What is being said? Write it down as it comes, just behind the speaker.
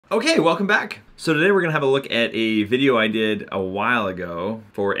Okay, welcome back. So today we're gonna have a look at a video I did a while ago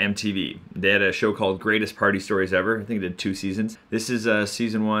for MTV. They had a show called Greatest Party Stories Ever. I think it did 2 seasons. This is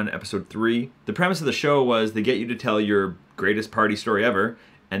season 1, episode 3. The premise of the show was they get you to tell your greatest party story ever,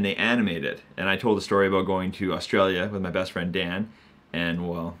 and they animate it. And I told a story about going to Australia with my best friend Dan, and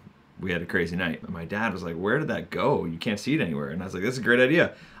well, we had a crazy night. My dad was like, "Where did that go? You can't see it anywhere." And I was like, "That's a great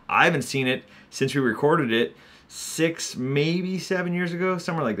idea." I haven't seen it since we recorded it 6, maybe 7 years ago,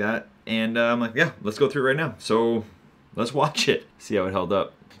 somewhere like that. And I'm like, yeah, let's go through it right now. So let's watch it, see how it held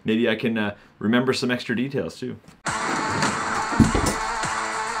up. Maybe I can remember some extra details too.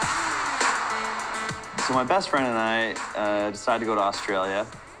 So my best friend and I decided to go to Australia.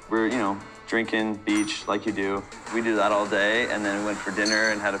 We're, drinking, beach, like you do. We did that all day, and then we went for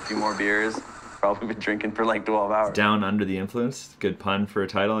dinner and had a few more beers. Probably been drinking for like 12 hours. Down Under the Influence, good pun for a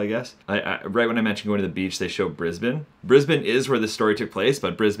title, I guess. Right when I mentioned going to the beach, they show Brisbane. Brisbane is where this story took place,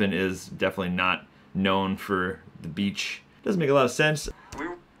 but Brisbane is definitely not known for the beach. Doesn't make a lot of sense.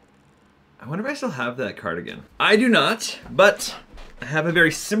 I wonder if I still have that cardigan. I do not, but I have a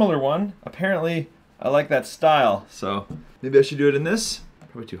very similar one. Apparently, I like that style, so maybe I should do it in this.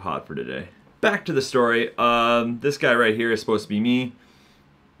 Probably too hot for today. Back to the story. This guy right here is supposed to be me.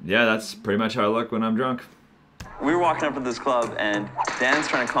 Yeah, that's pretty much how I look when I'm drunk. We were walking up to this club, and Dan's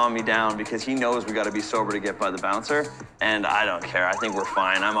trying to calm me down because he knows we got to be sober to get by the bouncer, and I don't care. I think we're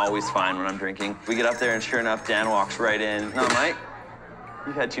fine. I'm always fine when I'm drinking. We get up there, and sure enough, Dan walks right in. "No, Mike,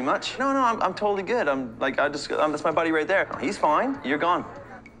 you've had too much." "No, I'm totally good. That's my buddy right there." "He's fine. You're gone."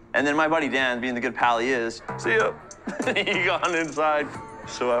 And then my buddy Dan, being the good pal he is, "See ya." He gone inside.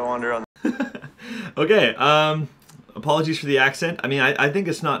 So I wander on. Okay, apologies for the accent. I mean, I think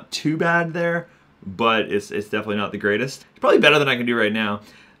it's not too bad there, but it's definitely not the greatest. It's probably better than I can do right now.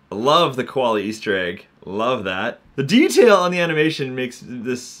 I love the koala Easter egg. Love that. The detail on the animation makes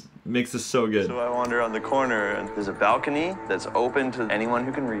this so good. So I wander on the corner, and there's a balcony that's open to anyone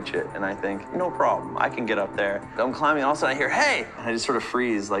who can reach it. And I think, no problem, I can get up there. I'm climbing, and all of a sudden I hear, "Hey!" And I just sort of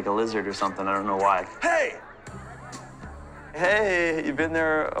freeze like a lizard or something. I don't know why. "Hey! Hey, you been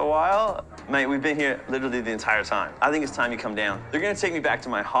there a while?" "Mate, we've been here literally the entire time. I think it's time you come down." They're gonna take me back to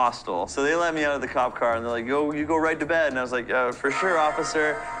my hostel. So they let me out of the cop car, and they're like, you go right to bed. And I was like, "For sure,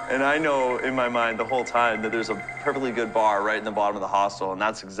 officer." And I know in my mind the whole time that there's a perfectly good bar right in the bottom of the hostel, and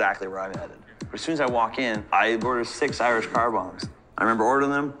that's exactly where I'm headed. But as soon as I walk in, I order 6 Irish car bombs. I remember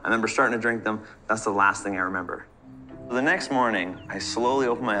ordering them. I remember starting to drink them. That's the last thing I remember. The next morning, I slowly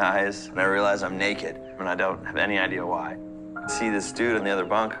open my eyes, and I realize I'm naked, and I don't have any idea why. I see this dude in the other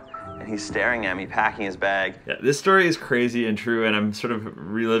bunk, and he's staring at me, packing his bag. Yeah, this story is crazy and true, and I'm sort of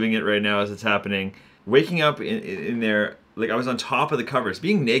reliving it right now as it's happening. Waking up in there, like I was on top of the covers.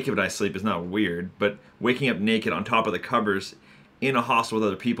 Being naked when I sleep is not weird, but waking up naked on top of the covers in a hostel with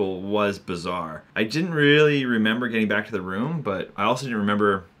other people was bizarre. I didn't really remember getting back to the room, but I also didn't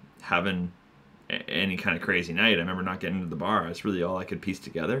remember having any kind of crazy night. I remember not getting into the bar. That's really all I could piece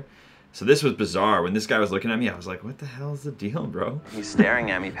together. So this was bizarre. When this guy was looking at me, I was like, what the hell is the deal, bro? He's staring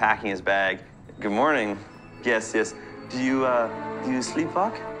at me, packing his bag. "Good morning." "Yes. Do you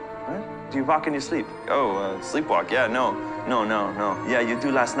sleepwalk?" "What? Do you walk in your sleep?" "Oh, sleepwalk? Yeah, no. Yeah, you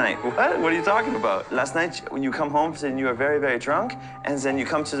do last night." "What? What are you talking about?" "Last night, when you come home, then you are very, very drunk, and then you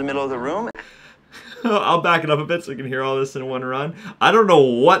come to the middle of the room." I'll back it up a bit so you can hear all this in one run. I don't know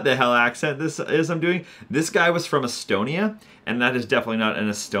what the hell accent this is I'm doing. This guy was from Estonia, and that is definitely not an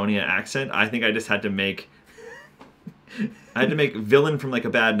Estonia accent. I think I just had to make... I had to make villain from like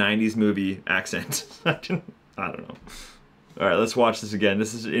a bad 90s movie accent. I don't know. All right, let's watch this again.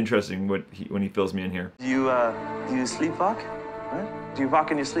 This is interesting when he fills me in here. Do you sleepwalk? What? Do you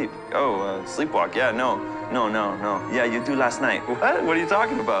walk in your sleep?" "Oh, sleepwalk? Yeah, no. Yeah, you do last night." "What? What are you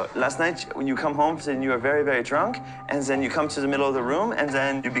talking about?" "Last night, when you come home, then you are very, very drunk, and then you come to the middle of the room, and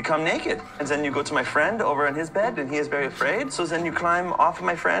then you become naked. And then you go to my friend over in his bed, and he is very afraid. So then you climb off of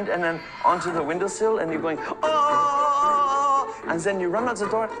my friend, and then onto the windowsill, and you're going, oh! And then you run out the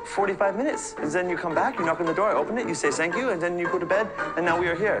door 45 minutes. And then you come back, you knock on the door, open it, you say thank you, and then you go to bed, and now we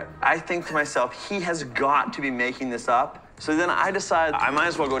are here." I think to myself, he has got to be making this up. So then I decide I might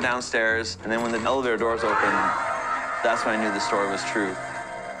as well go downstairs, and then when the elevator doors open, that's when I knew the story was true.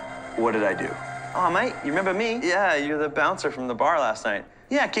 What did I do? "Oh, mate, you remember me?" "Yeah, you're the bouncer from the bar last night."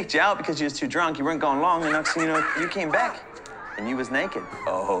 "Yeah, I kicked you out because you was too drunk. You weren't going long, and next thing you know, you came back, and you was naked."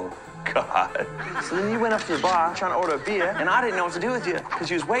 "Oh, God." "So then you went up to the bar trying to order a beer, and I didn't know what to do with you because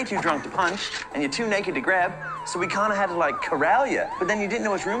you was way too drunk to punch, and you're too naked to grab, so we kind of had to, like, corral you. But then you didn't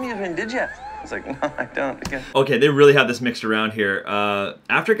know which room you was in, did you?" It's like, no, I don't. Okay. Okay, they really have this mixed around here.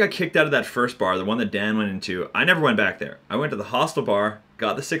 After I got kicked out of that first bar, the one that Dan went into, I never went back there. I went to the hostel bar,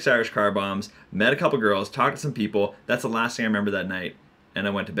 got the 6 Irish car bombs, met a couple girls, talked to some people. That's the last thing I remember that night, and I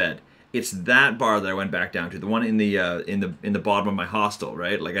went to bed. It's that bar that I went back down to, the one in the bottom of my hostel,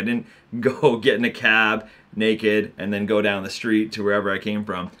 right? Like I didn't go get in a cab naked and then go down the street to wherever I came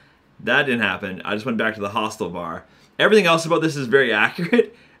from. That didn't happen. I just went back to the hostel bar. Everything else about this is very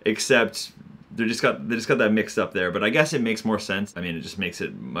accurate, except they just got that mixed up there. But I guess it makes more sense. I mean, it just makes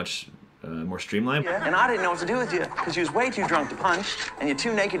it much more streamlined. Yeah, and I didn't know what to do with you because you was way too drunk to punch and you're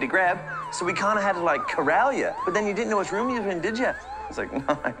too naked to grab. So we kind of had to like corral you. But then you didn't know which room you was in, did you? I was like,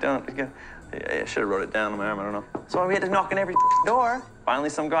 no, I don't. Yeah, I should have wrote it down on my arm, I don't know. So we had to knock on every door. Finally,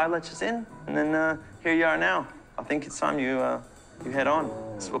 some guy let us in, and then here you are now. I think it's time you head on.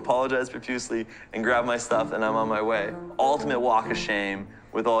 So apologize profusely and grab my stuff, and I'm on my way. Ultimate walk of shame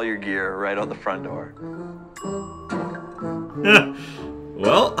with all your gear right out the front door.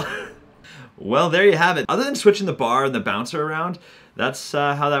 Well, there you have it. Other than switching the bar and the bouncer around, that's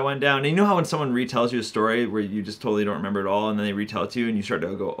how that went down. And you know how when someone retells you a story where you just totally don't remember it all, and then they retell it to you, and you start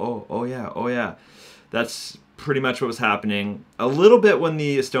to go, oh yeah. That's pretty much what was happening. A little bit when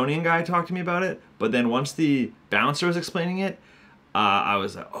the Estonian guy talked to me about it, but then once the bouncer was explaining it, I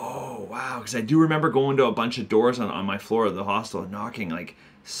was like, oh wow, because I do remember going to a bunch of doors on my floor of the hostel and knocking like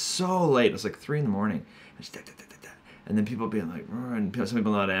so late. It was like 3 in the morning, and then people being like, and some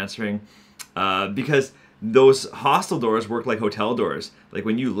people not answering, because those hostel doors work like hotel doors. Like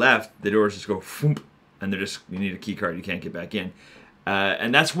when you left, the doors just go foomp, and you need a key card, you can't get back in.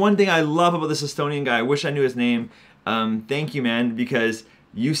 And that's one thing I love about this Estonian guy. I wish I knew his name. Thank you, man, because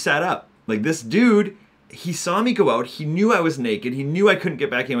you sat up. Like this dude, he saw me go out. He knew I was naked. He knew I couldn't get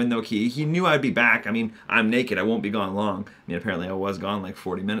back in with no key. He knew I'd be back. I mean, I'm naked. I won't be gone long. I mean, apparently I was gone like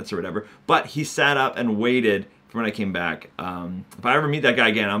 40 minutes or whatever. But he sat up and waited for when I came back. If I ever meet that guy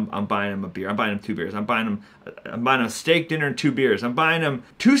again, I'm buying him a beer. I'm buying him 2 beers. I'm buying him a steak dinner and 2 beers. I'm buying him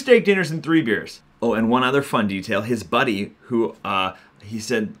 2 steak dinners and 3 beers. Oh, and one other fun detail. His buddy, who he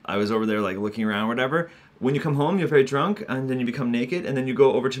said I was over there like looking around or whatever. When you come home, you're very drunk, and then you become naked, and then you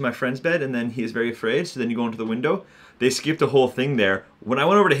go over to my friend's bed, and then he is very afraid, so then you go into the window. They skipped a whole thing there. When I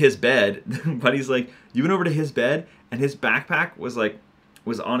went over to his bed, buddy's like, you went over to his bed, and his backpack was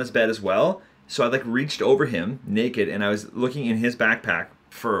on his bed as well. So I like reached over him naked, and I was looking in his backpack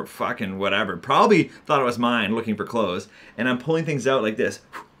for fucking whatever. Probably thought it was mine, looking for clothes, and I'm pulling things out like this.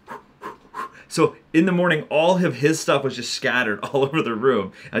 So in the morning, all of his stuff was just scattered all over the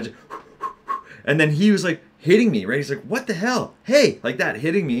room. And then he was like hitting me, right? He's like, what the hell? Hey, like that,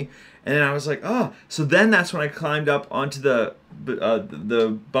 hitting me. And then I was like, oh. So then that's when I climbed up onto the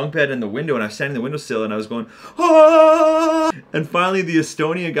bunk bed and the window, and I was standing in the windowsill, and I was going, ah! And finally the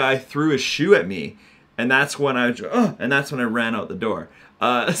Estonian guy threw his shoe at me. And that's when I ran out the door.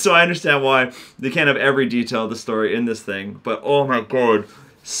 So I understand why they can't have every detail of the story in this thing. But oh my God,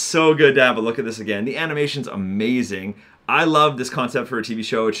 so good to have a look at this again. The animation's amazing. I love this concept for a TV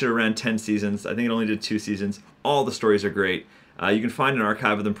show. It should have ran 10 seasons. I think it only did 2 seasons. All the stories are great. You can find an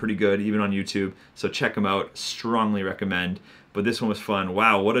archive of them pretty good, even on YouTube. So check them out. Strongly recommend. But this one was fun.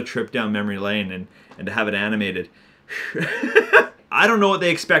 Wow, what a trip down memory lane, and to have it animated. I don't know what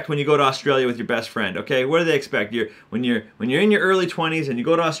they expect when you go to Australia with your best friend. Okay, what do they expect? When you're in your early 20s and you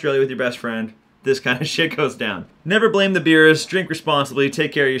go to Australia with your best friend, this kind of shit goes down. Never blame the beers. Drink responsibly.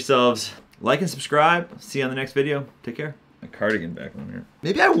 Take care of yourselves. Like and subscribe. See you on the next video. Take care. My cardigan back on here.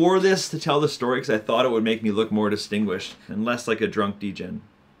 Maybe I wore this to tell the story because I thought it would make me look more distinguished and less like a drunk degen.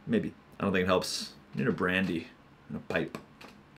 Maybe. I don't think it helps. I need a brandy and a pipe.